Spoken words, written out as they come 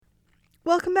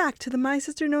Welcome back to the My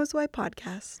Sister Knows Why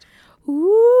podcast.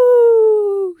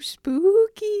 Ooh,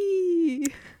 spooky.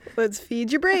 Let's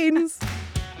feed your brains.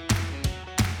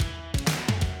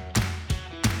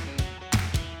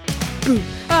 Boom.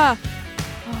 Ah,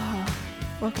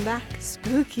 Welcome back.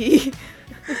 spooky.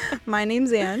 My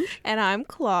name's Ange, And I'm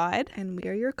Claude. and we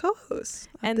are your co-hosts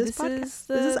of And this podcast. is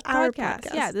the This is our podcast.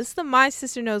 podcast. Yeah, this is the My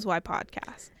Sister Knows Why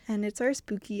podcast. And it's our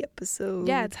spooky episode.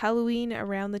 Yeah, it's Halloween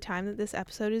around the time that this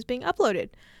episode is being uploaded. And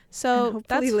So hopefully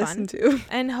that's listen fun. to.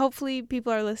 And hopefully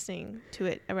people are listening to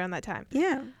it around that time.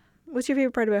 Yeah. What's your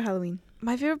favorite part about Halloween?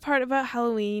 My favorite part about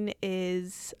Halloween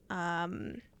is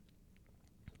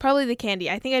probably the candy.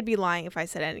 I think I'd be lying if I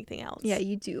said anything else. Yeah,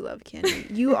 you do love candy.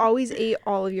 You always ate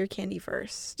all of your candy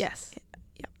first. Yes.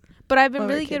 Yeah. But I've been When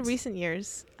we were really good kids. recent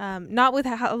years. Not with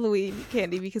Halloween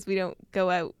candy because we don't go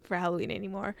out for Halloween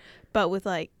anymore, but with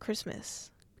like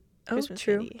Christmas. Oh, Christmas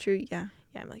true. candy. True, yeah.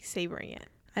 Yeah, I'm like savoring it.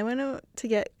 I went out to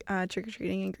get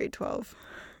trick-or-treating in grade 12.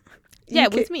 Yeah,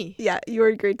 You with me. Yeah, you were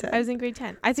in grade 10. I was in grade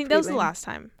 10. I think pretty that was the lame. last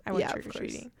time I went Yeah, of trick or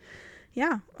treating.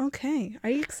 Yeah, okay. Are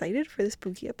you excited for the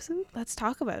spooky episode? Let's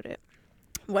talk about it.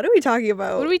 What are we talking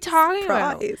about? What are we talking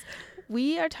about? Surprise.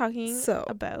 We are talking So-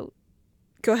 about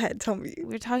Go ahead, tell me.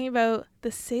 we're talking about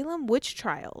the Salem witch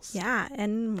trials. Yeah,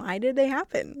 and why did they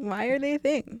happen? Why are they a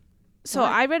thing? So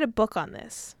Why? I read a book on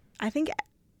this. I think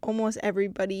almost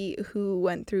everybody who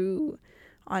went through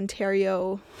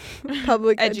Ontario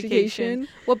public education.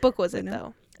 What book was I it know.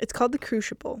 though? It's called The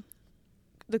Crucible.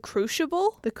 The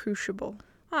Crucible? The Crucible.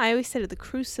 Oh, I always said it the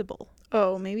Crucible.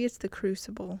 Oh, maybe it's The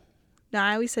Crucible. No,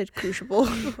 I always said Crucible.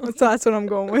 So that's what I'm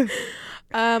going with.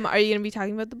 Are you gonna be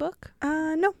talking about the book?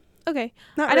 No, Okay.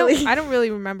 not I really. don't I don't really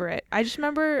remember it. I just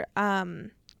remember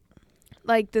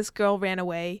like this girl ran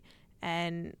away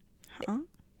and Huh?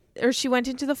 or she went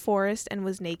into the forest and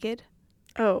was naked.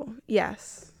 Oh,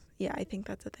 yes. Yeah, I think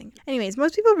that's a thing. Anyways,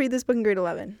 most people read this book in grade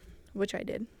 11, which I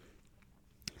did.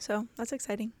 So that's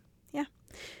exciting. Yeah.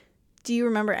 Do you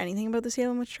remember anything about the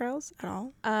Salem witch trials at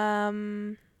all?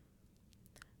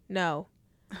 No.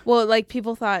 Well, like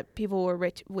people thought people were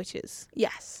rich witches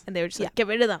Yes. and they were just Yeah. like, get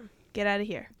rid of them. Get out of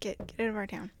here. Get out of our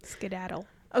town. Skedaddle.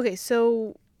 Okay,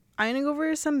 so I'm going to go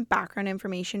over some background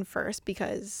information first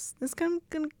because this is going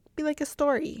to be like a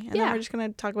story. And then Yeah. we're just going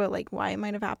to talk about like why it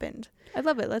might have happened. I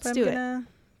love it. Let's But do it. I'm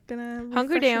gonna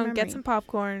Hunker refresh your down, get memory. some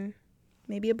popcorn.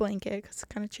 Maybe a blanket because it's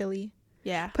kind of chilly.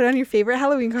 Yeah. Put on your favorite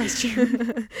Halloween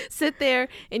costume Sit there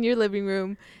in your living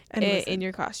room and listen. in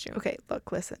your costume. Okay,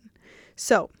 look, listen.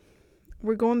 So,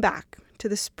 we're going back to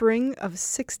the spring of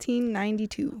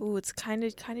 1692. Ooh, it's kind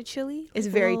of chilly. It's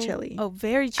very Well, chilly. Oh,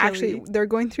 very chilly. Actually, they're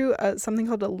going through something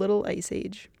called a little ice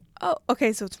age. oh,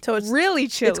 okay. So it's it's- really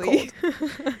chilly.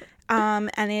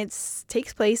 And it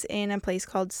takes place in a place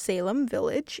called Salem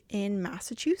Village in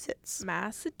Massachusetts.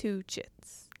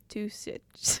 Massachusetts.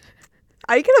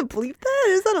 Are you gonna bleep that?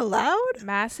 Is that allowed?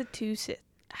 Massachusetts.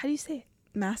 How do you say it?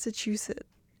 Massachusetts.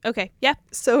 Okay. Yeah.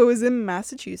 So it was in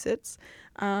Massachusetts,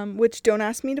 which don't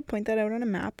ask me to point that out on a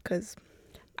map because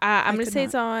I'm gonna could say not.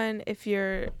 it's on. If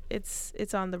you're,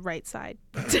 it's on the right side.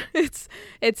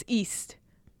 it's east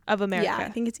of America. yeah, I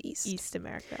think it's east. East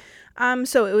America.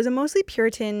 So it was a mostly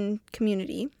Puritan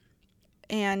community,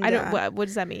 and I don't. What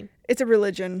does that mean? it's a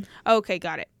religion. Okay,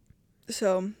 got it.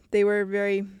 So they were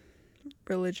very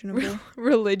religionable.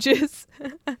 Religious.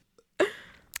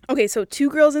 Okay, so two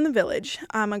girls in the village,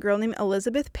 a girl named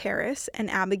Elizabeth Paris and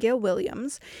Abigail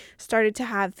Williams, started to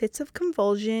have fits of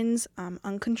convulsions,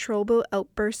 uncontrollable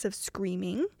outbursts of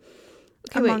screaming,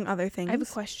 Okay, among other things. I have a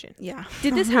question. Yeah.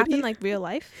 Did this What do happen you- like real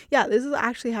life? Yeah, this has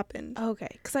actually happened. Okay,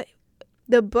 because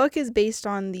The book is based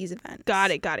on these events.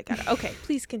 got it. Okay,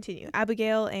 please continue.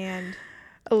 Abigail and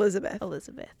Elizabeth.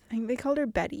 Elizabeth. I think they called her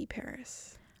Betty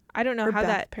Paris. I don't know Or how Beth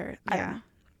that. Paris. I don't Yeah. know.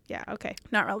 Yeah. Okay.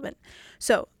 Not relevant.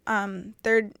 So,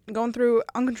 they're going through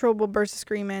uncontrollable bursts of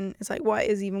screaming. It's like, what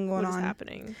is even going What is on?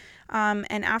 happening?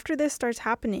 And after this starts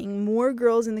happening, more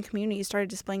girls in the community started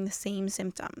displaying the same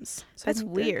symptoms. So That's I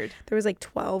think weird. There was like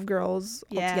 12 girls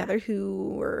Yeah. altogether who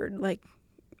were like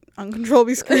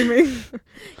uncontrollably screaming.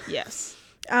 Yes.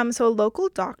 So a local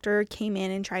doctor came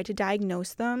in and tried to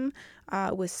diagnose them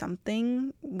with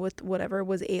something, with whatever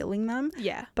was ailing them,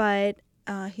 Yeah. but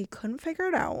he couldn't figure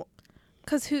it out.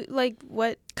 Cause who like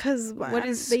what? Because What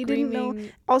is they didn't know.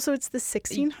 screaming? Also, it's the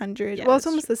 1600s. Yeah, well, it's that's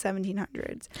almost the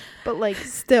 1700s. But, like,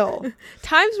 still.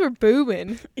 Times were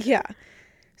booming. Yeah.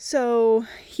 So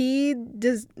he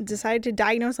decided to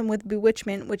diagnose them with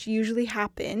bewitchment, which usually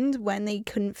happened when they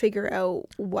couldn't figure out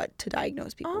what to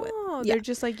diagnose people with. Oh, Yeah. they're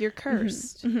just like you're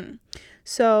cursed.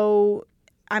 So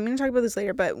I'm going to talk about this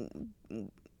later, but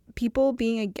people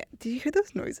being against. Did you hear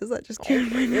those noises that just came out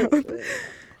of my mouth?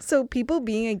 So people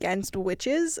being against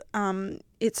witches,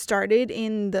 it started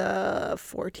in the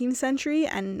 14th century,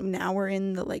 and now we're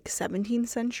in the like 17th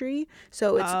century.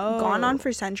 So it's gone on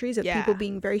for centuries of people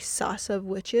being very sus of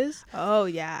witches. Oh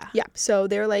yeah. Yeah. So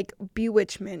they're like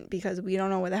bewitchment because we don't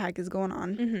know what the heck is going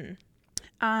on. Mm-hmm.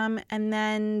 And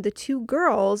then the two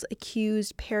girls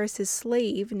accused Paris's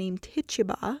slave named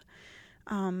Tituba,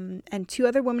 and two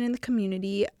other women in the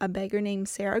community, a beggar named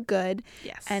Sarah Good,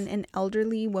 Yes. and an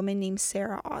elderly woman named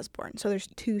Sarah Osborne. So there's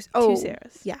two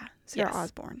Sarahs. Yeah, Sarah Yes.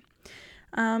 Osborne.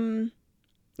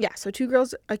 Yeah, so two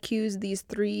girls accused these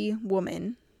three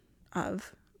women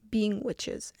of being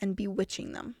witches and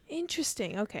bewitching them.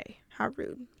 Interesting. Okay. How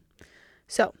rude.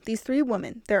 So these three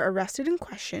women, they're arrested and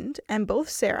questioned, and both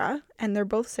Sarah, and they're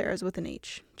both Sarahs with an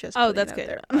H. Just Oh, putting that's it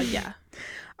out good. there. Yeah.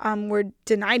 Were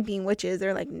denied being witches.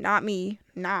 They're like, not me,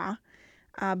 nah.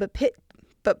 But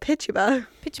Tituba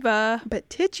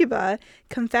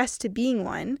confessed to being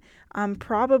one,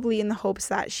 probably in the hopes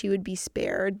that she would be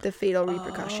spared the fatal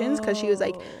repercussions, because she was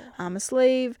like, I'm a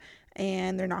slave,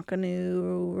 and they're not going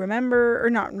to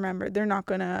they're not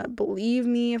going to believe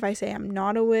me if I say I'm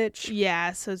not a witch.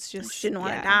 Yeah. So it's just She didn't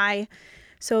want to die.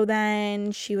 So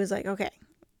then she was like, okay,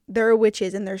 there are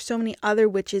witches, and there's so many other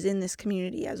witches in this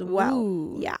community as well.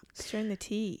 Ooh, Yeah. stirring the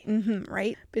tea.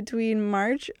 Right? Between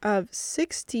March of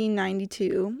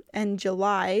 1692 and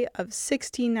July of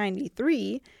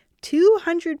 1693,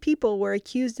 200 people were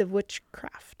accused of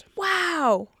witchcraft.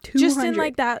 Wow. 200 Just in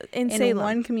like that in Salem.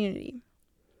 one community.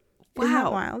 Isn't that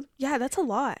Wow. wild? Yeah, that's a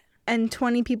lot. And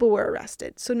 20 people were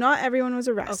arrested. So not everyone was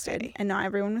arrested, Okay. and not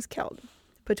everyone was killed.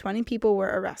 But 20 people were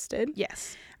arrested.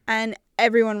 Yes. And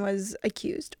everyone was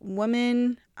accused.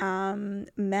 Women,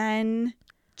 men,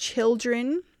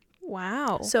 children.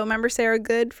 Wow. So remember Sarah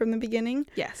Good from the beginning?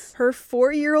 Yes. Her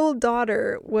 4-year-old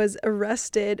daughter was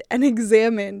arrested and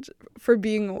examined for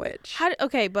being a witch.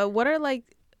 Okay, but what are like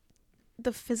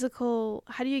the physical?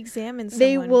 How do you examine someone?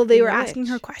 They being were a asking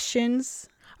her witch? questions.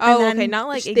 Oh, and then okay, not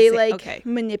like they like okay.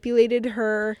 manipulated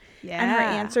her Yeah. and her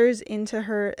answers into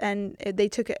her, and they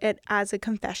took it as a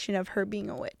confession of her being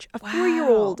a witch. A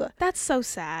 4-year-old, That's so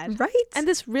sad. right? And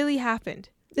this really happened.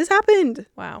 This happened.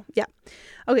 Wow.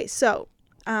 Okay, so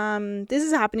this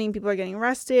is happening. People are getting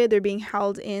arrested. They're being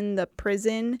held in the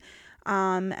prison,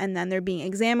 and then they're being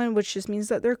examined, which just means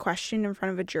that they're questioned in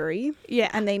front of a jury. Yeah.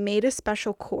 And they made a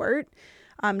special court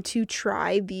to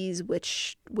try these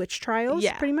witch trials,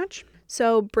 pretty much.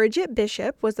 So Bridget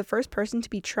Bishop was the first person to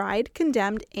be tried,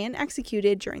 condemned, and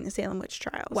executed during the Salem witch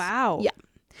trials. Wow. Yeah.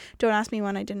 Don't ask me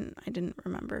when. I didn't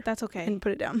remember. That's okay. And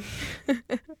put it down.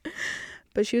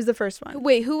 But she was the first one.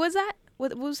 Wait, who was that?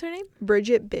 What was her name?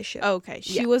 Bridget Bishop. Oh, okay.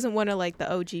 She wasn't one of like the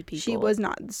OG people. She was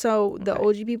not. So the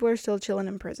Okay. OG people are still chilling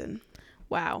in prison.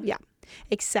 Wow. Yeah.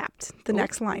 Except the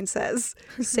next line says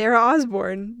Sarah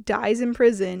Osborne dies in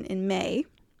prison in May.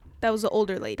 That was the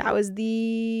older lady. That was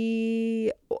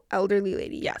the elderly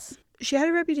lady. Yes. She had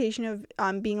a reputation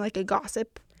of being like a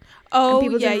gossip. Oh, and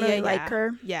people yeah, didn't really yeah, like yeah.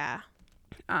 her. Yeah.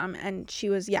 And she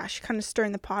was, she kind of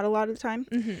stirring the pot a lot of the time.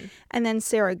 Mm-hmm. And then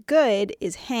Sarah Good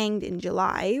is hanged in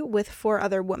July with 4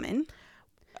 other women.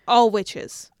 All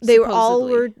witches. They were all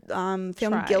supposedly. found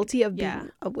Tried. guilty of Yeah.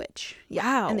 being a witch.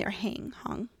 Wow. And they're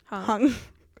hung.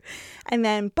 And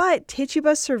then, but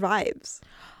Tituba survives.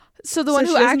 So the So one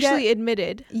she who doesn't actually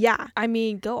admitted. Yeah. I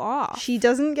mean, go off. She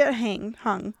doesn't get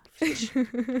hung.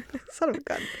 Son of a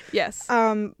gun. Yes.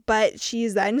 But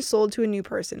she's then sold to a new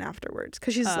person afterwards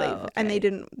because she's a slave, and okay. they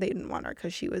didn't want her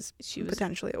because she was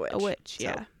potentially a witch. a witch. So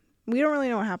Yeah. we don't really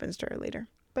know what happens to her later,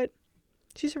 but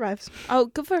she survives. Oh,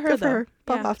 good for her. Good though. for her.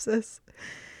 Pop Yeah. off, sis.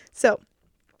 So,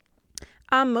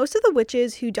 most of the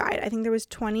witches who died, I think there was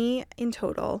 20 in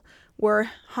total, were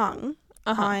hung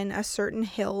on a certain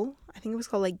hill. I think it was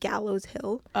called like Gallows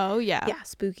Hill. Oh yeah. Yeah,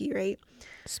 spooky, right?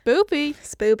 Spoopy.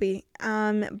 Spoopy.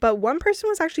 But one person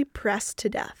was actually pressed to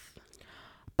death.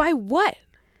 By what?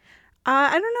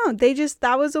 I don't know.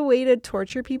 That was a way to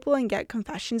torture people and get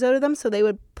confessions out of them. So they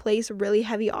would place really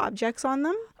heavy objects on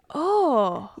them.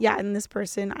 Oh. Yeah, and this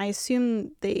person, I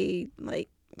assume they were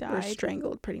Died.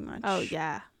 strangled pretty much. Oh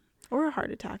yeah. Or a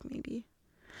heart attack, maybe.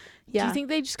 Yeah. Do you think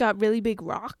they just got really big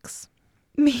rocks?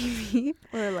 Maybe.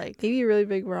 Or like Maybe really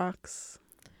big rocks.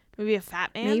 maybe a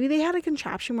fat man? Maybe they had a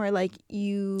contraption where like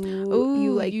you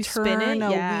you turn spin it, a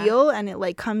yeah. wheel and it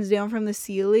like comes down from the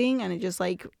ceiling and it just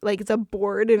like it's a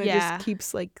board and it Yeah. just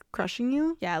keeps like crushing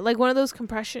you. Yeah, like one of those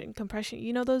compression.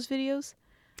 You know those videos?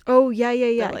 Oh yeah.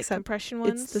 The, like Except compression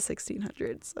ones. it's the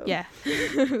 1600s. So. Yeah.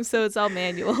 So it's all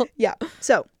manual. Yeah.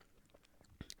 So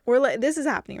we're like, this is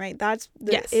happening, right?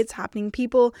 Yes. It's happening.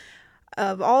 People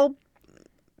of all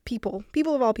people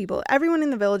of all people, everyone in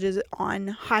the village is on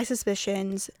high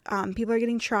suspicions. People are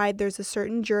getting tried. There's a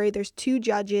certain jury. There's 2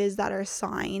 judges that are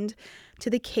assigned to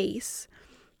the case,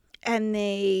 and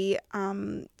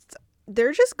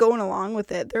they're just going along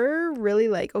with it. They're really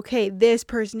like, okay, this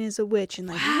person is a witch, and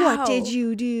like, Wow. what did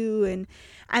you do?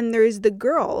 And there's the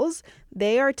girls.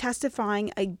 They are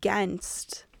testifying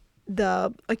against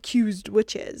the accused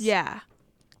witches. Yeah.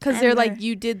 Because And they're they're- like,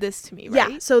 you did this to me,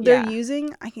 right? Yeah, so they're Yeah.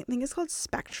 using, I think it's called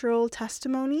spectral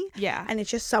testimony, Yeah. and it's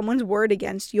just someone's word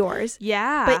against yours.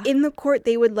 Yeah. But in the court,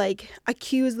 they would like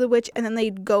accuse the witch, and then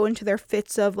they'd go into their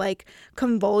fits of like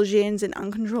convulsions and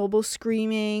uncontrollable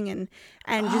screaming and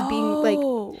just being like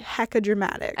Oh. hecka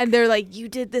dramatic. And they're like, you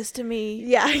did this to me.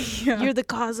 yeah, You're the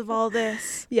cause of all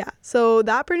this. yeah. So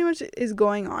that pretty much is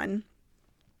going on.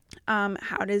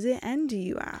 How does it end, do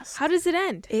you ask? How does it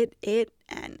end? It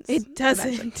ends. It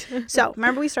eventually. doesn't. So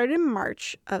remember, we started in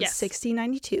March of Yes.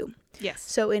 1692. Yes.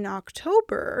 So in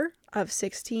October of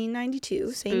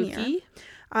 1692, same year, Spooky.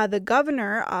 the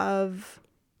governor of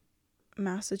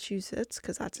Massachusetts,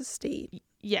 because that's a state,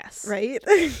 Yes. right?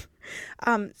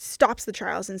 Stops the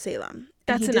trials in Salem.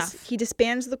 And That's he enough. He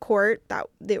disbands the court that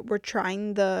were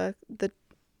trying the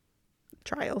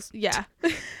trials, Yeah.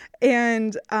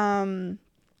 and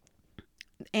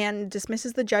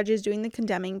dismisses the judges doing the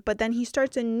condemning. But then he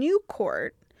starts a new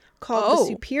court called the Oh.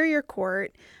 Superior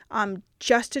Court,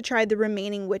 just to try the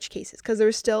remaining witch cases, because there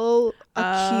were still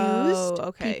accused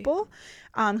okay. people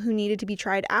who needed to be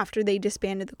tried after they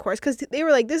disbanded the courts, because they were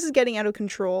like, this is getting out of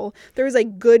control. There was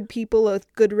like good people with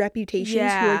good reputations who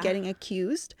Yeah. were getting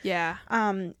accused, Yeah.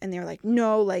 and they were like,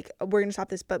 no, like, we're gonna stop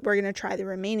this, but we're gonna try the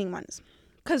remaining ones.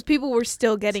 Because people were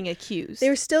still getting accused. They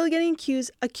were still getting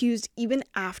accused even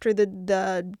after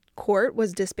the court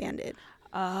was disbanded.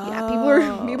 Oh. Yeah,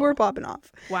 people were popping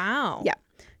off. Wow. Yeah.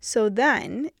 So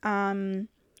then,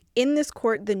 in this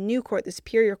court, the new court, the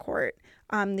Superior Court,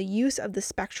 the use of the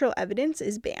spectral evidence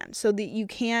is banned. So that you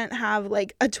can't have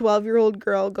like a 12-year-old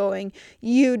girl going,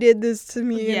 "You did this to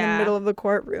me," in the Yeah. middle of the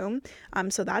courtroom.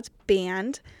 So that's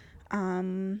banned.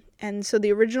 And so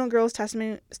the original girls'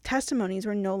 testimonies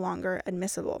were no longer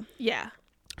admissible. Yeah.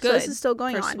 So Good. this is still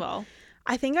going First on. of all.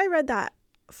 I think I read that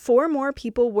 4 more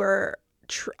people were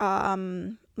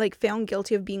like found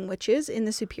guilty of being witches in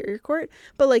the Superior Court,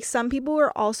 but like some people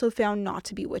were also found not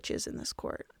to be witches in this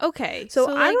court. Okay. So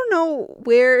I like, don't know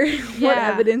where what Yeah.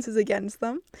 evidence is against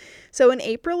them. So in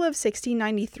April of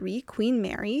 1693, Queen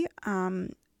Mary,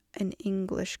 an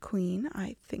English queen,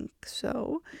 I think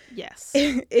so, Yes.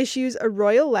 issues a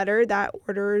royal letter that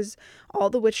orders all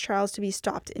the witch trials to be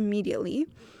stopped immediately.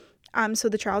 So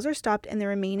the trials are stopped and the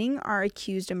remaining are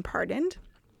accused and pardoned.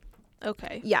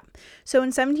 Okay. Yeah. So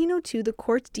in 1702, the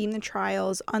courts deemed the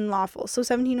trials unlawful. So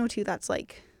 1702, that's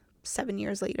like 7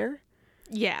 years later,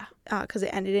 Yeah. because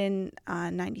it ended in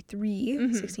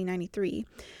 1693.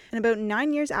 And about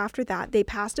 9 years after that, they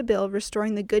passed a bill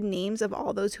restoring the good names of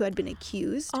all those who had been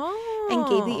accused and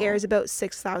gave the heirs about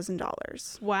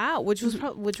 $6,000. Wow, which was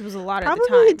which was a lot at Probably the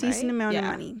time. a decent right? amount Yeah. of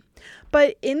money.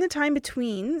 But in the time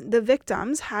between, the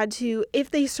victims had to,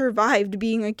 if they survived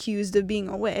being accused of being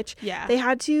a witch, Yeah. they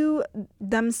had to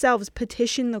themselves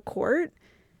petition the court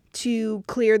to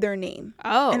clear their name.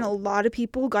 Oh. And a lot of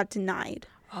people got denied.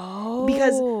 Oh.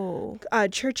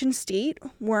 Because church and state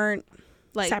weren't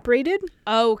like separated.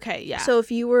 okay, yeah. So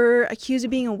if you were accused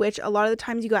of being a witch, a lot of the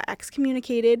times you got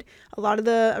excommunicated. A lot of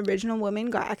the original women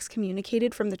got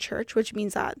excommunicated from the church, which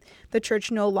means that the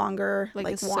church no longer Like,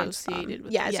 wants them. associated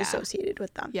with Yeah, them. it's Yeah. associated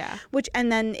with them. yeah. Which,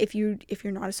 and then if you're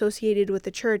not associated with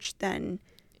the church, then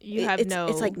You have it's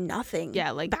like nothing.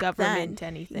 yeah, like back government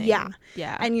then. anything. Yeah.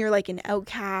 Yeah. And you're like an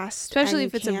outcast. especially and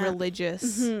if you it's a can't-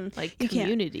 religious You like can't-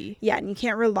 community. Yeah, and you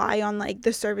can't rely on like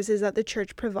the services that the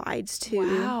church provides to.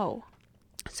 Wow.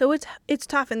 So it's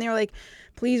tough, and they're like,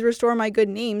 please restore my good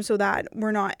name so that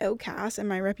we're not outcasts and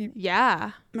my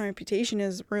Yeah. reputation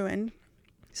is ruined.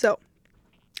 So,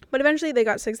 but eventually they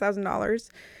got $6,000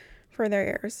 for their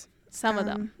heirs. Some of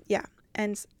them. Yeah,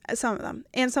 and some of them,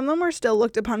 and some of them were still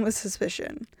looked upon with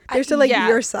suspicion. They're still like, yeah.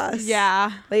 you're sus.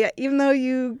 Yeah. Like even though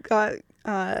you got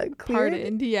cleared,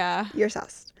 Pardoned. Yeah. you're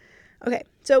sus. Okay,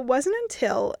 so it wasn't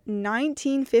until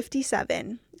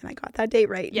 1957. And I got that date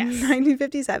right. Yes.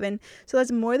 1957. So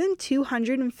that's more than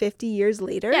 250 years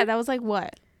later. Yeah, that was like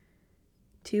what?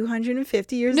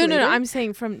 250 years No, later. no, no. I'm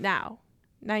saying from now.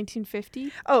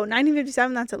 1950 Oh,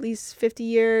 1957, that's at least 50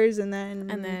 years. And then,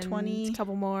 and then 20. a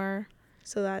couple more.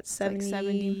 So that's It's 70. like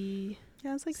 70.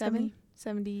 Yeah, it's like 70,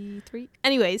 70. 73.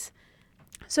 Anyways,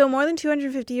 So more than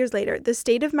 250 years later, the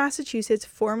state of Massachusetts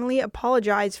formally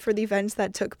apologized for the events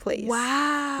that took place.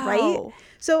 wow. Right?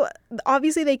 So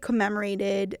obviously they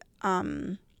commemorated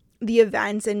the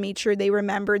events and made sure they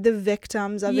remembered the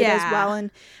victims of it as well.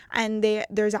 And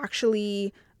there's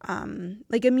actually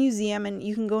like a museum, and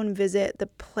you can go and visit the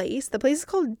place. The place is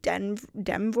called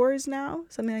Denvers now,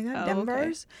 something like that.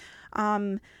 Denvers.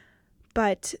 Okay.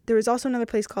 But there was also another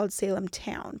place called Salem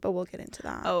Town, but we'll get into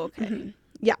that. Oh, okay. Mm-hmm.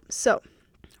 Yeah. So,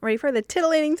 ready for the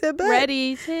titillating tidbit?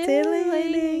 Ready.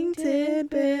 Titillating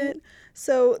tidbit.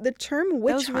 So the term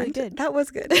witch hunt. Really good. That was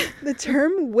good. The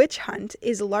term witch hunt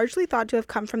is largely thought to have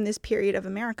come from this period of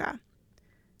America.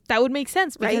 That would make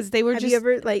sense because they were Have you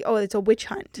ever it's a witch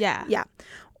hunt? Yeah. Yeah.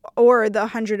 Or the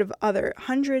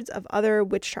hundreds of other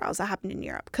witch trials that happened in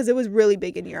Europe, because it was really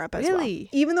big in Europe as well.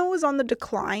 Even though it was on the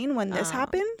decline when this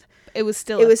happened, it was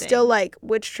still like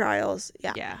witch trials.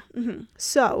 Yeah. Yeah. Mm-hmm.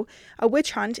 So a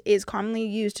witch hunt is commonly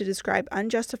used to describe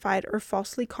unjustified or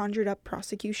falsely conjured up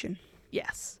prosecution.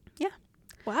 Yes. Yeah.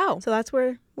 Wow. So that's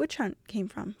where witch hunt came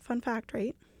from. Fun fact,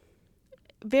 right?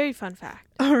 Very fun fact.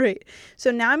 All right.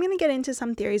 So now I'm going to get into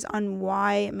some theories on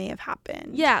why it may have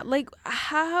happened. Yeah, like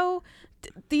how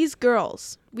these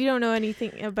girls, we don't know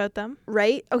anything about them.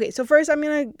 Right? Okay, so first I'm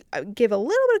going to give a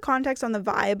little bit of context on the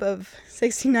vibe of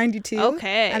 1692.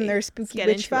 Okay. And their spooky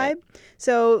witch vibe.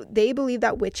 So they believe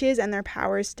that witches and their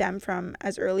powers stem from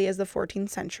as early as the 14th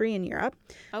century in Europe.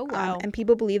 Oh, wow. And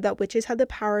people believe that witches had the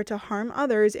power to harm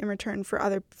others in return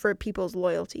for people's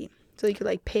loyalty. So you could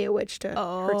like pay a witch to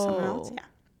hurt someone else. Yeah.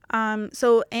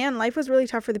 And life was really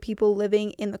tough for the people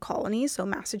living in the colonies. So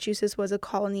Massachusetts was a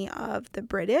colony of the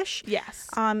British. Yes.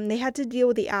 They had to deal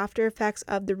with the after effects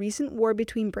of the recent war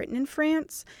between Britain and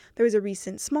France. There was a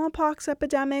recent smallpox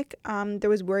epidemic. There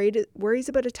was worries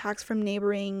about attacks from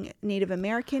neighboring Native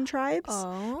American tribes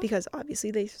because obviously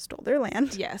they stole their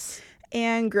land. Yes.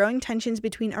 And growing tensions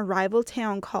between a rival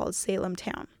town called Salem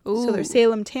Town. Ooh. So there's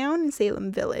Salem Town and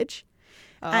Salem Village.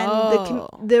 And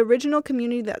the original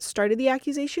community that started the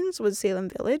accusations was Salem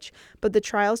Village, but the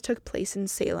trials took place in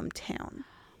Salem Town.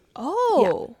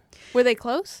 Oh. Yeah. Were they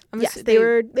close? Yes, they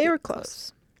were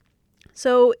close.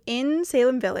 So in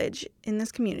Salem Village, in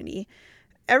this community,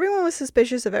 everyone was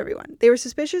suspicious of everyone. They were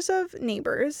suspicious of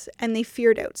neighbors, and they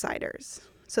feared outsiders.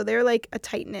 So they're like a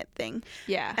tight-knit thing.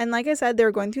 Yeah. And like I said, they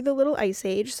were going through the Little Ice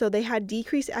Age, so they had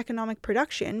decreased economic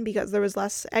production because there was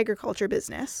less agriculture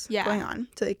business going on.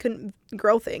 So they couldn't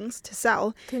grow things to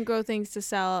sell. Couldn't grow things to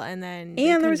sell, and then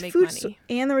there was make food money.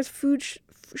 And there was food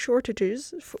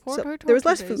shortages. So there was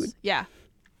less food. Yeah.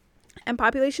 And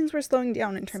populations were slowing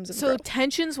down in terms of growth. So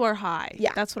tensions were high.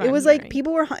 Yeah. That's what it was hearing. Like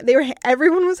people were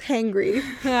everyone was hangry.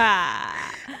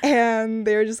 And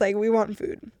they were just like, we want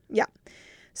food. Yeah.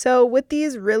 So with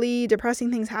these really depressing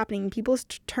things happening, people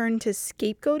turned to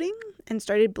scapegoating and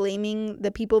started blaming the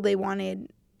people they wanted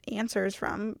answers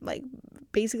from, like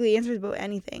basically answers about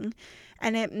anything.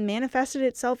 And it manifested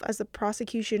itself as the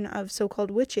prosecution of so-called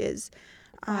witches.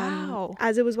 Wow.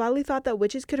 As it was widely thought that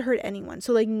witches could hurt anyone.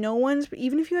 So like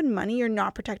even if you had money, you're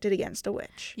not protected against a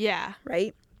witch. Yeah.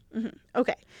 Right? Mm-hmm.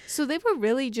 Okay. So they were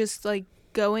really just like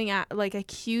going at like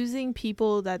accusing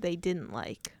people that they didn't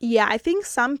like. Yeah, I think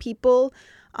some people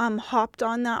hopped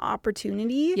on that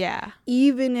opportunity. Yeah.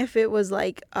 Even if it was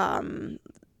like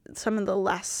some of the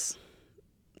less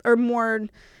or more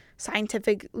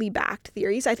scientifically backed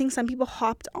theories. I think some people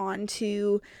hopped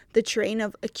onto the train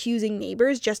of accusing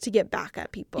neighbors just to get back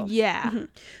at people. Yeah. Mm-hmm.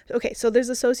 Okay, so there's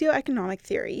a socioeconomic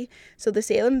theory. So the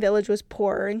Salem Village was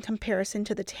poorer in comparison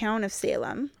to the town of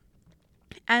Salem.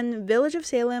 And the village of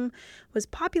Salem was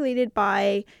populated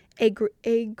by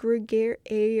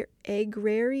agrarian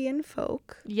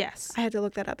folk. Yes. I had to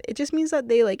look that up. It just means that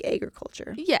they like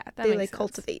agriculture. Yeah, that they makes like sense.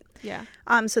 cultivate. Yeah.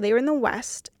 So they were in the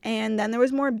west, and then there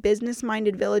was more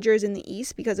business-minded villagers in the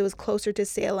east because it was closer to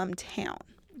Salem Town.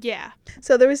 Yeah.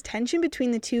 So there was tension between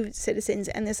the two citizens,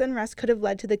 and this unrest could have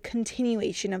led to the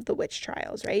continuation of the witch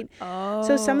trials, right? Oh.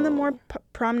 So some of the more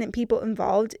prominent people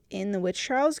involved in the witch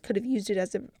trials could have used it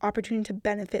as an opportunity to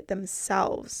benefit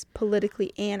themselves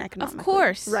politically and economically. Of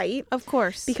course. Right? Of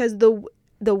course. Because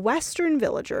the western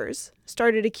villagers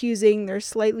started accusing their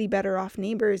slightly better off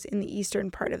neighbors in the eastern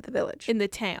part of the village. In the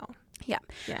town. Yeah.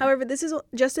 However, this is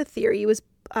just a theory. It was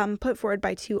put forward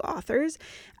by two authors,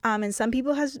 and some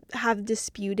people have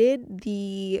disputed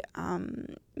the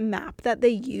map that they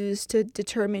used to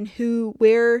determine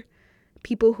where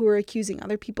people who were accusing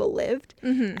other people lived.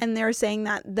 Mm-hmm. And they're saying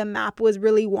that the map was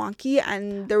really wonky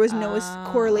and there was no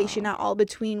correlation at all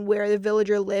between where the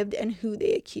villager lived and who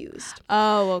they accused.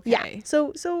 Oh, okay. Yeah.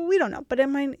 So we don't know, but it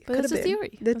might could have been a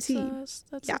theory. the That's tea.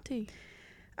 a tea.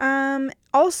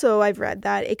 Also, I've read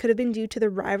that it could have been due to the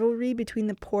rivalry between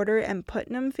the Porter and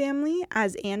Putnam family,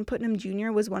 as Anne Putnam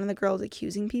Jr. was one of the girls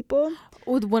accusing people.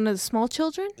 With one of the small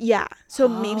children? Yeah. So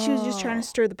maybe she was just trying to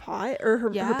stir the pot, or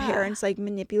her Yeah. parents like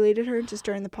manipulated her into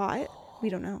stirring the pot. We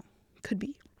don't know. Could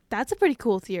be. That's a pretty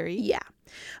cool theory. Yeah.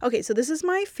 Okay, so this is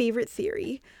my favorite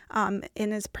theory, and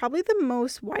it's probably the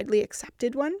most widely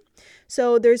accepted one.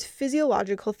 So there's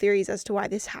physiological theories as to why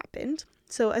this happened.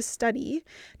 So a study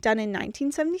done in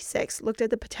 1976 looked at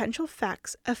the potential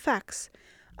effects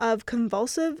of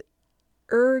convulsive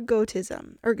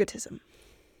ergotism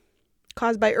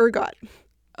caused by ergot.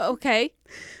 Okay.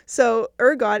 So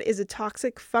ergot is a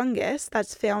toxic fungus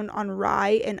that's found on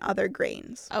rye and other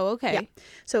grains. Oh, okay. Yeah.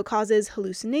 So it causes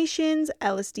hallucinations,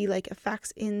 LSD-like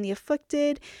effects in the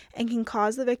afflicted, and can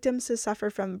cause the victims to suffer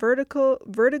from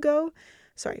vertigo,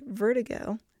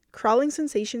 crawling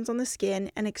sensations on the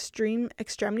skin, and extreme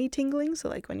extremity tingling, so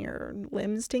like when your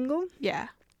limbs tingle. Yeah.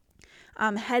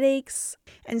 Headaches,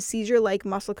 and seizure-like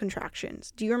muscle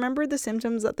contractions. Do you remember the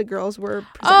symptoms that the girls were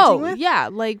presenting with? Yeah,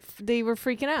 like they were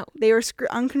freaking out. They were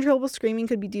uncontrollable screaming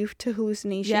could be due to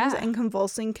hallucinations, Yeah. and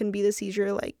convulsing can be the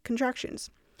seizure-like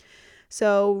contractions.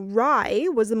 So rye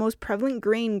was the most prevalent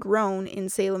grain grown in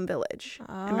Salem Village.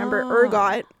 And remember,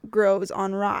 ergot grows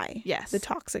on rye, Yes. the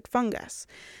toxic fungus.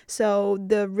 So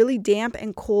the really damp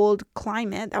and cold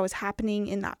climate that was happening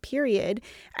in that period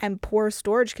and poor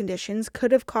storage conditions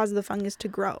could have caused the fungus to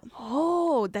grow.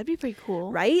 Oh, that'd be pretty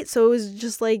cool. Right? So it was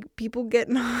just like people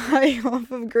getting high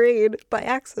off of grain by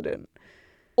accident.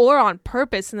 Or on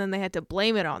purpose, and then they had to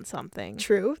blame it on something.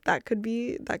 True. That could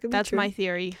be That's true. my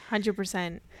theory.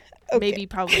 100%. Okay. Maybe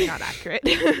probably not accurate.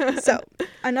 So,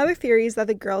 another theory is that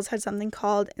the girls had something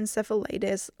called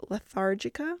encephalitis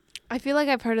lethargica. I feel like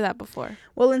I've heard of that before.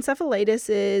 Well, encephalitis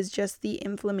is just the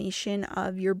inflammation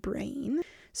of your brain.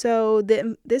 So,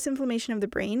 this inflammation of the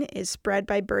brain is spread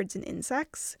by birds and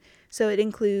insects. So,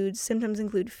 symptoms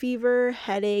include fever,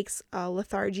 headaches,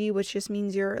 lethargy, which just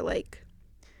means you're like,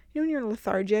 when you're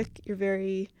lethargic, you're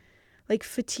very like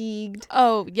fatigued.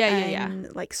 Oh, yeah.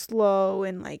 And like slow,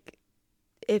 and like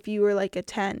if you were like a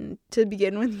 10 to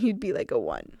begin with, you'd be like a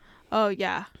 1. Oh,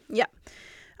 yeah. Yeah.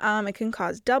 It can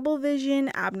cause double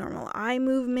vision, abnormal eye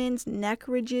movements, neck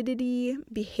rigidity,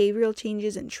 behavioral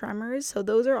changes, and tremors. So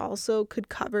those are also could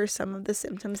cover some of the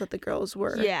symptoms that the girls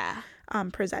were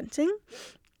presenting.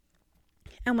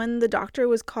 And when the doctor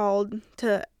was called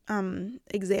to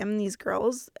examine these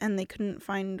girls and they couldn't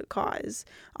find a cause,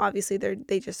 obviously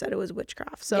they just said it was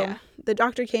witchcraft. So the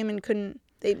doctor came and couldn't.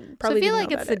 They probably. So I feel didn't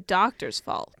like it's the doctor's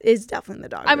fault. It's definitely the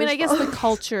doctor's I mean, I guess fault. the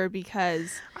culture,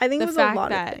 because I think the it was fact a lot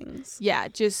that, of things. Yeah,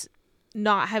 just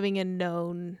not having a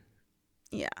known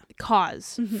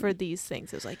cause for these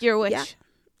things. It was like, you're a witch. Yeah.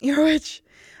 You're a witch.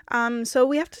 So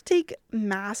we have to take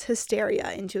mass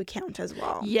hysteria into account as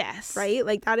well. Yes. Right?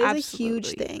 Like that is Absolutely. a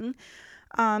huge thing.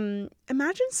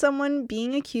 Imagine someone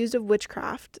being accused of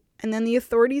witchcraft and then the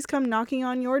authorities come knocking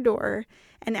on your door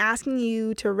and asking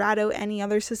you to rat out any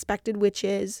other suspected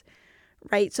witches,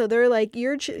 right? So they're like,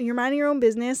 you're minding your own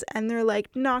business, and they're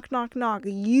like, knock, knock, knock.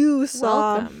 You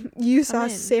saw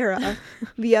Sarah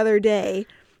the other day,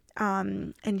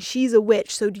 and she's a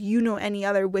witch. So do you know any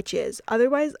other witches?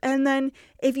 Otherwise, and then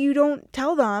if you don't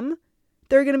tell them,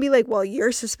 they're gonna be like, well,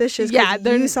 you're suspicious because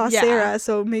you saw Sarah,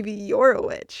 so maybe you're a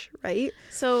witch, right?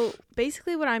 So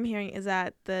basically what I'm hearing is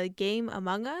that the game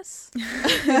Among Us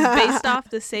is based off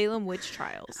the Salem witch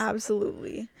trials.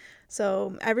 Absolutely.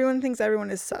 So everyone thinks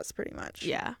everyone is sus, pretty much.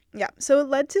 Yeah. Yeah. So it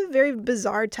led to very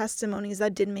bizarre testimonies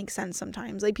that didn't make sense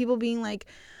sometimes. Like people being like,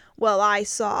 well, I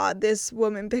saw this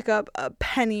woman pick up a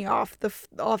penny off the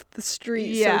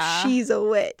street, so she's a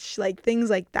witch. Like things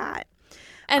like that.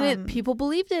 And people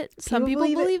believed it. Some people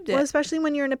believed it. Well, especially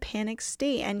when you're in a panic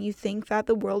state and you think that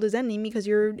the world is ending because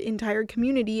your entire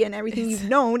community and everything you've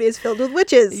known is filled with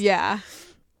witches. Yeah.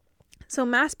 So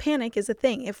mass panic is a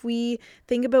thing. If we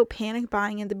think about panic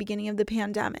buying at the beginning of the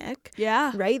pandemic,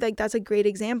 right? Like that's a great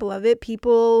example of it.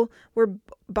 People were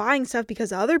buying stuff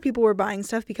because other people were buying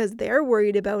stuff because they're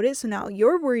worried about it. So now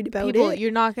you're worried about it.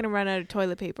 You're not going to run out of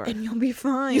toilet paper. And you'll be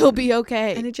fine. You'll be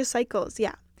okay. And it just cycles.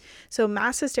 Yeah. So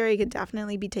mass hysteria could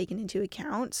definitely be taken into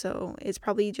account. So it's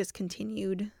probably just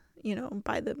continued,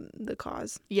 by the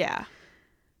cause. Yeah.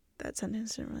 That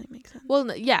sentence didn't really make sense.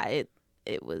 Well, yeah,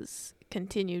 it was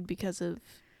continued because of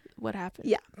what happened.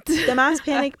 Yeah. The mass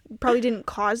panic probably didn't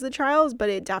cause the trials, but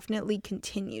it definitely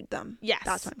continued them. Yes.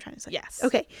 That's what I'm trying to say. Yes.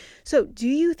 Okay. So do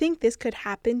you think this could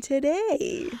happen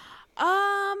today?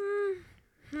 I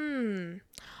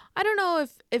don't know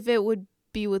if it would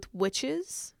be with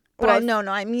witches. But no,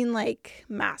 I mean like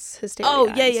mass hysteria. Oh,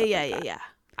 yeah.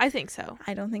 I think so.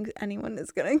 I don't think anyone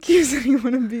is gonna accuse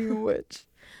anyone of being a witch.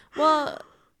 Well,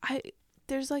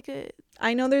 there's like a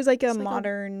I know there's like a It's like a-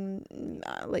 modern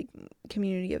like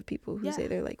community of people who Yeah. say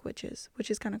they're like witches,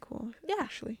 which is kind of cool. Yeah.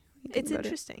 Actually, when you think it's about it.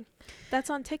 interesting. That's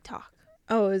on TikTok.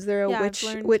 Oh, is there a Yeah, I've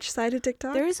learned- witch side of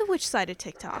TikTok? There is a witch side of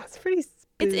TikTok. That's pretty. It's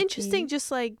spooky. interesting, just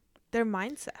like their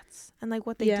mindsets and like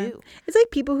what they Yeah. do. It's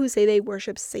like people who say they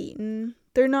worship Satan.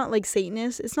 They're not like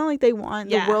Satanists. It's not like they want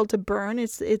Yeah. the world to burn.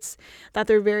 It's that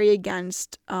they're very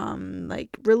against like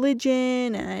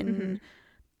religion and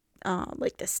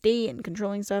like the state and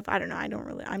controlling stuff. I don't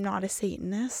know. I'm not a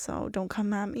Satanist, so don't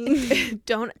come at me.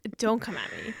 Don't come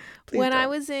at me. Please When I don't.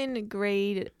 was in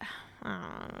grade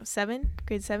 7,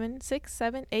 grade 7, 6,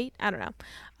 7, 8, I don't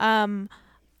know.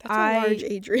 That's a large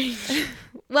age range.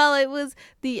 Well, it was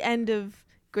the end of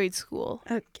grade school,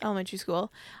 Okay. elementary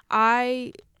school.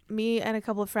 Me and a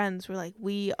couple of friends were like,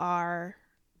 we are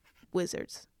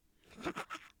wizards.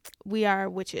 We are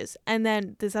witches. And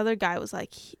then this other guy was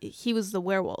like, he was the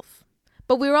werewolf.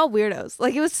 But we were all weirdos.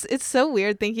 Like it's so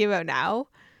weird thinking about now.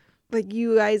 Like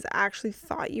you guys actually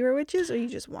thought you were witches, or you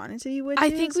just wanted to be witches? I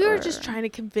think we were or- just trying to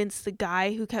convince the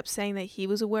guy who kept saying that he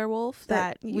was a werewolf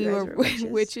That that you we guys were were witches.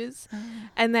 witches. Oh.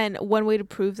 And then one way to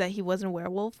prove that he wasn't a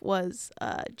werewolf was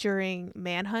during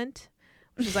Manhunt,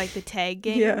 which is like the tag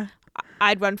game. Yeah.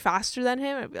 I'd run faster than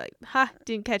him. I'd be like, ha,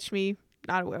 didn't catch me,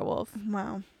 not a werewolf.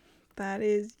 Wow. That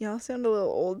is, y'all sound a little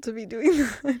old to be doing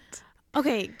that.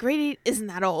 Okay, grade 8 isn't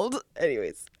that old.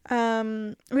 Anyways,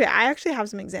 okay, I actually have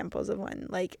some examples of when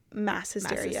like mass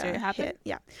hysteria, hysteria happened? hit.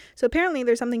 Yeah. So apparently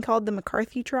there's something called the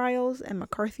McCarthy trials and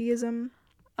McCarthyism,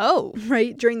 Oh,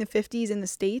 right, during the 50s in the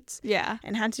States, yeah.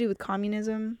 and had to do with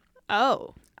communism.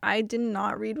 Oh. I did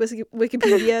not read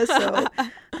Wikipedia, so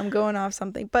I'm going off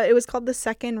something. But it was called the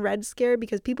Second Red Scare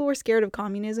because people were scared of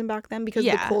communism back then because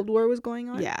the Yeah. Cold War was going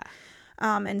on. Yeah.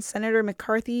 And Senator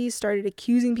McCarthy started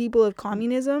accusing people of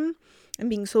communism and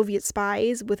being Soviet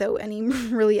spies without any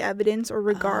really evidence or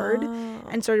regard, Oh.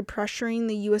 and started pressuring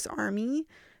the U.S. Army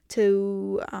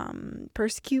to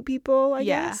persecute people, I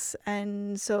Yeah. guess.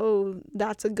 And so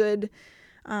that's a good...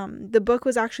 the book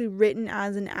was actually written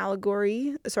as an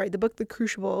allegory. Sorry, the book The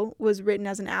Crucible was written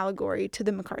as an allegory to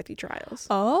the McCarthy trials.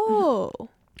 Oh.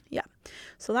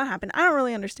 So that happened. I don't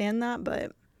really understand that,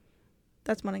 but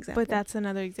that's one example. But that's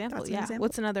another example. That's an Yeah. example.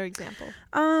 What's another example?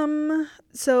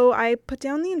 So I put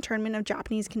down the internment of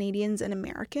Japanese Canadians and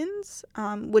Americans,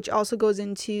 which also goes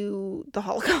into the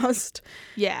Holocaust,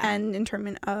 Yeah. and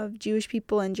internment of Jewish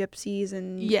people and gypsies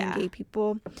and Yeah. gay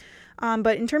people.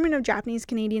 But internment of Japanese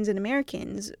Canadians and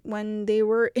Americans, when they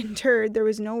were interred, there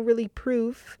was no really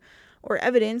proof or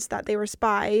evidence that they were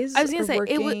spies. I was gonna or say,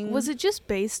 working. was it just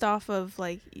based off of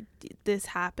like this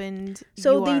happened?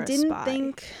 So you they are a didn't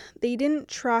spy? they didn't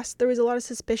trust. There was a lot of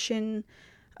suspicion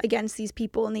against these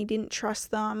people, and they didn't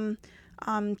trust them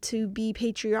to be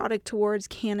patriotic towards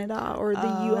Canada or the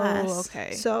Oh, U.S.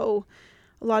 okay. So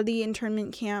a lot of the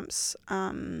internment camps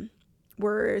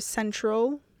were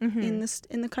central Mhm.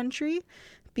 in the country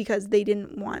because they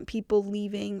didn't want people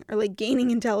leaving or like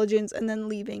gaining intelligence and then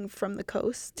leaving from the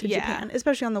coast to Yeah. Japan,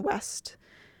 especially on the west.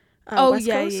 Oh, West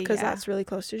yeah, coast, yeah, because yeah. that's really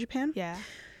close to Japan. Yeah.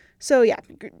 So yeah,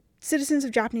 citizens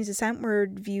of Japanese descent were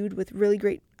viewed with really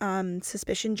great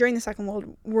suspicion during the Second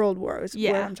World War. Is what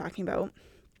Yeah. I'm talking about.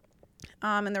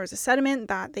 And there was a sentiment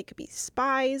that they could be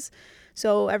spies.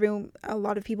 So a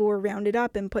lot of people were rounded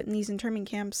up and put in these internment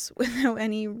camps without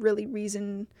any really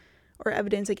reason or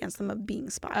evidence against them of being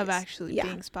spies. Of actually Yeah.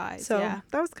 being spies. So yeah.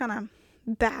 that was kind of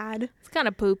bad It's kind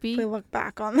of poopy. if we look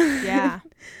back on that. Yeah.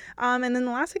 And then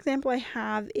the last example I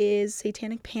have is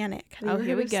Satanic Panic. Have you Oh, ever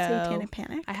here heard we of go. Satanic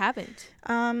Panic? I haven't.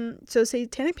 So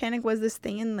Satanic Panic was this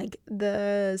thing in like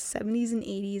the 70s and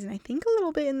 80s, and I think a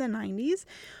little bit in the 90s,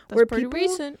 That's where pretty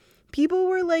recent. people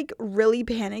were like really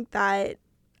panicked that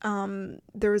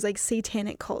there was like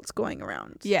satanic cults going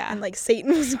around. Yeah. And like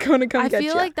Satan was going to come I get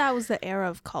feel you. like that was the era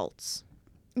of cults.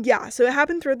 Yeah, so it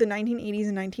happened throughout the 1980s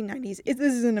and 1990s.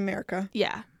 This is in America.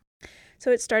 Yeah.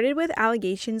 So it started with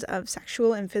allegations of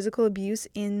sexual and physical abuse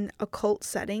in occult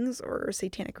settings or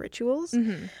satanic rituals.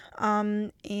 Mm-hmm.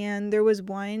 And there was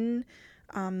one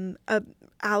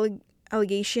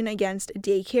allegation against a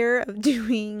daycare of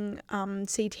doing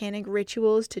satanic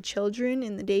rituals to children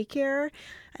in the daycare,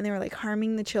 and they were like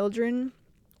harming the children.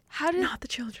 How did Not the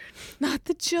children. not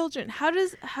the children? How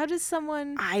does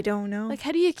someone I don't know. like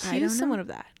how do you I don't accuse know. someone of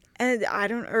that?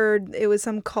 And it was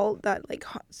some cult that like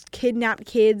kidnapped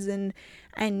kids and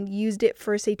used it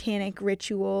for satanic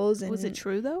rituals. And Was it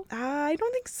true though? I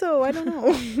don't think so. I don't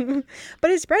know. But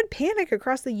it spread panic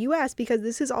across the U.S. because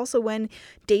this is also when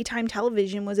daytime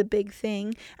television was a big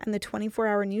thing, and the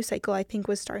 24-hour news cycle I think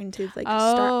was starting to like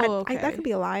start. Okay. That could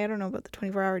be a lie. I don't know about the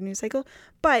 24-hour news cycle,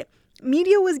 but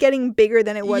media was getting bigger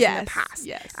than it was in the past.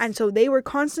 Yes. And so they were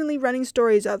constantly running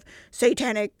stories of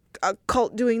satanic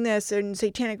cult doing this and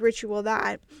satanic ritual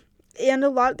that. And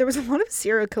there was a lot of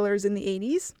serial killers in the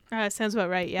 80s. Sounds about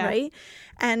right, yeah. Right?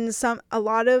 And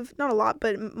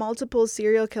multiple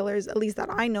serial killers, at least that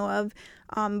I know of,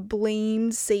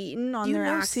 blamed Satan on their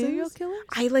actions. Serial killers?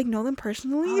 I know them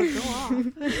personally. Oh,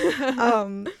 go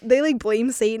off. They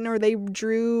blame Satan, or they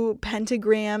drew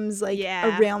pentagrams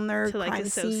around their to crime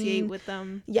associate scene with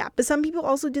them. Yeah, but some people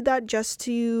also did that just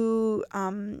to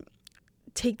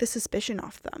take the suspicion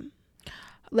off them.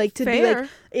 To be like,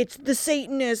 it's the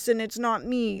Satanists and it's not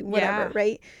me, whatever,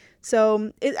 right?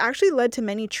 So it actually led to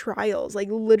many trials,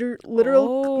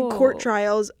 literal court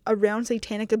trials around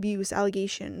satanic abuse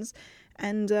allegations,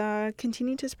 and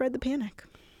continued to spread the panic.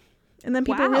 And then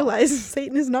people realized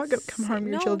Satan is not going to come harm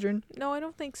your children. No, I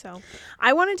don't think so.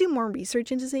 I want to do more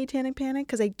research into satanic panic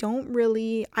because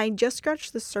I just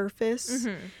scratched the surface.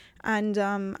 Mm-hmm. And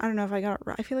I don't know if I got it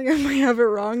right. I feel like I might have it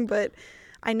wrong, but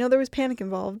I know there was panic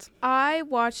involved. I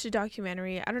watched a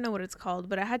documentary. I don't know what it's called,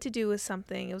 but it had to do with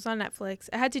something. It was on Netflix.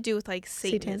 It had to do with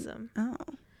Satanism. Oh.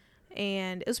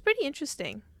 And it was pretty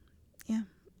interesting. Yeah.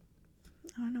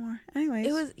 I don't know more. Anyways.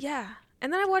 It was, yeah.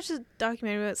 And then I watched a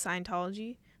documentary about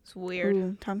Scientology. It's weird.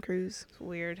 Ooh, Tom Cruise. It's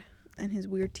weird. And his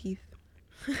weird teeth.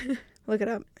 Look it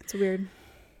up. It's weird.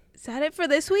 Is that it for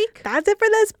this week? That's it for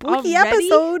this spooky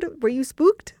episode. Were you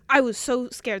spooked? I was so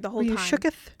scared the whole time. Were you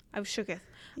shooketh? I was shooketh.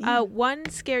 Yeah. One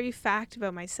scary fact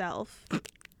about myself,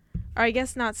 or I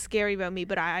guess not scary about me,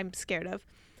 but I'm scared of,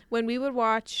 when we would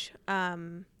watch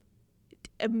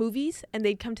movies and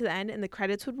they'd come to the end and the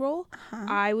credits would roll,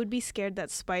 I would be scared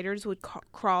that spiders would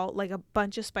crawl, like a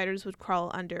bunch of spiders would crawl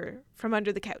from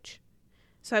under the couch.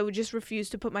 So I would just refuse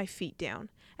to put my feet down.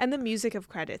 And the music of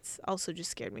credits also just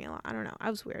scared me a lot. I don't know. I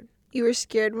was weird. You were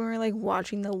scared when we were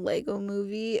watching the Lego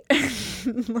movie.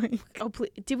 Oh,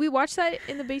 please. Did we watch that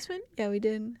in the basement? Yeah, we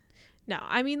did. No,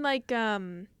 I mean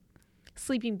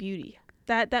Sleeping Beauty.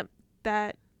 That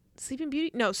Sleeping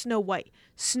Beauty? No, Snow White.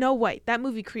 Snow White. That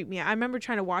movie creeped me out. I remember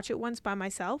trying to watch it once by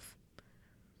myself.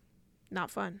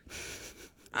 Not fun.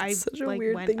 It's such a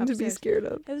weird thing upstairs. To be scared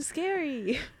of. It was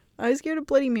scary. I was scared of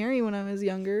Bloody Mary when I was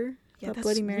younger. Yeah, that that's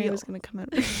Bloody Mary real. Was going to come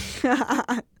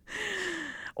out.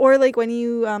 Or when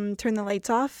you turn the lights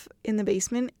off in the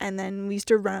basement, and then we used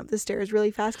to run up the stairs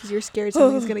really fast because you're scared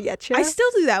something's going to get you. I still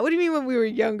do that. What do you mean when we were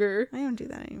younger? I don't do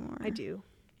that anymore. I do.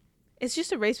 It's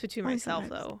just a race between myself,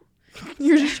 though.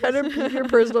 You're just trying to prove your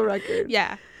personal record.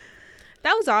 Yeah.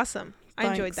 That was awesome. Thanks.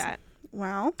 I enjoyed that.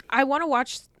 Wow. I want to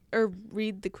watch or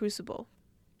read The Crucible.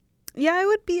 Yeah, I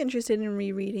would be interested in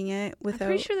rereading it without I'm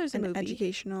pretty sure there's a an movie.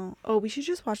 Educational. Oh, we should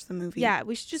just watch the movie. Yeah,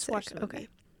 we should just Sick. watch the movie. Okay.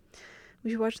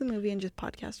 We should watch the movie and just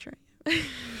podcast during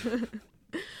it.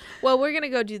 Well, we're going to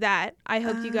go do that. I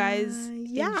hope you guys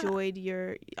enjoyed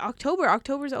your October.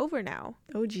 October's over now.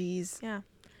 Oh, geez. Yeah.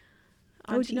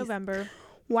 On to November.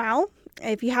 Wow.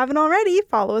 If you haven't already,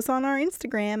 follow us on our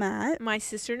Instagram at My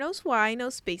Sister Knows Why, no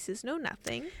spaces, no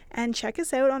nothing. And check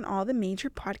us out on all the major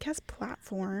podcast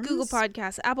platforms. Google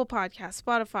Podcasts, Apple Podcasts,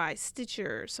 Spotify,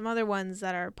 Stitcher, some other ones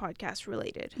that are podcast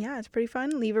related. Yeah, it's pretty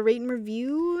fun. Leave a rate and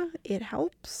review. It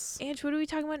helps. Ange, what are we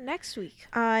talking about next week?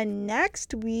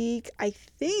 Next week, I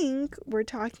think we're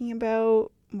talking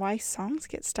about why songs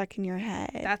get stuck in your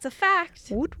head. That's a fact.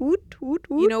 Woot, woot, woot,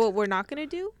 woot. You know what we're not going to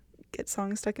do? Get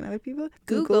songs stuck in other people?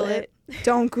 Google it.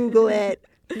 Don't Google it.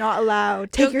 Not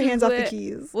allowed. Take your hands off the it.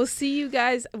 keys. We'll see you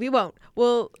guys. We won't.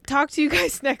 We'll talk to you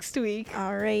guys next week.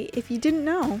 All right. If you didn't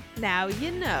know. Now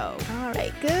you know. All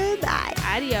right. Goodbye.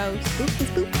 Adios. Spook,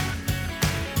 spook.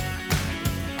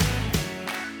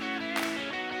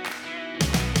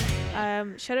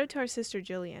 Shout out to our sister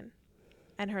Jillian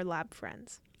and her lab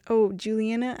friends. Oh,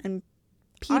 Juliana and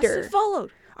Peter.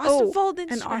 Austin followed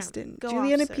Instagram. And Austin. Go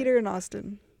Juliana, Officer. Peter, and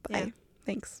Austin. Bye. Yeah.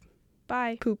 Thanks.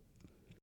 Bye. Poop.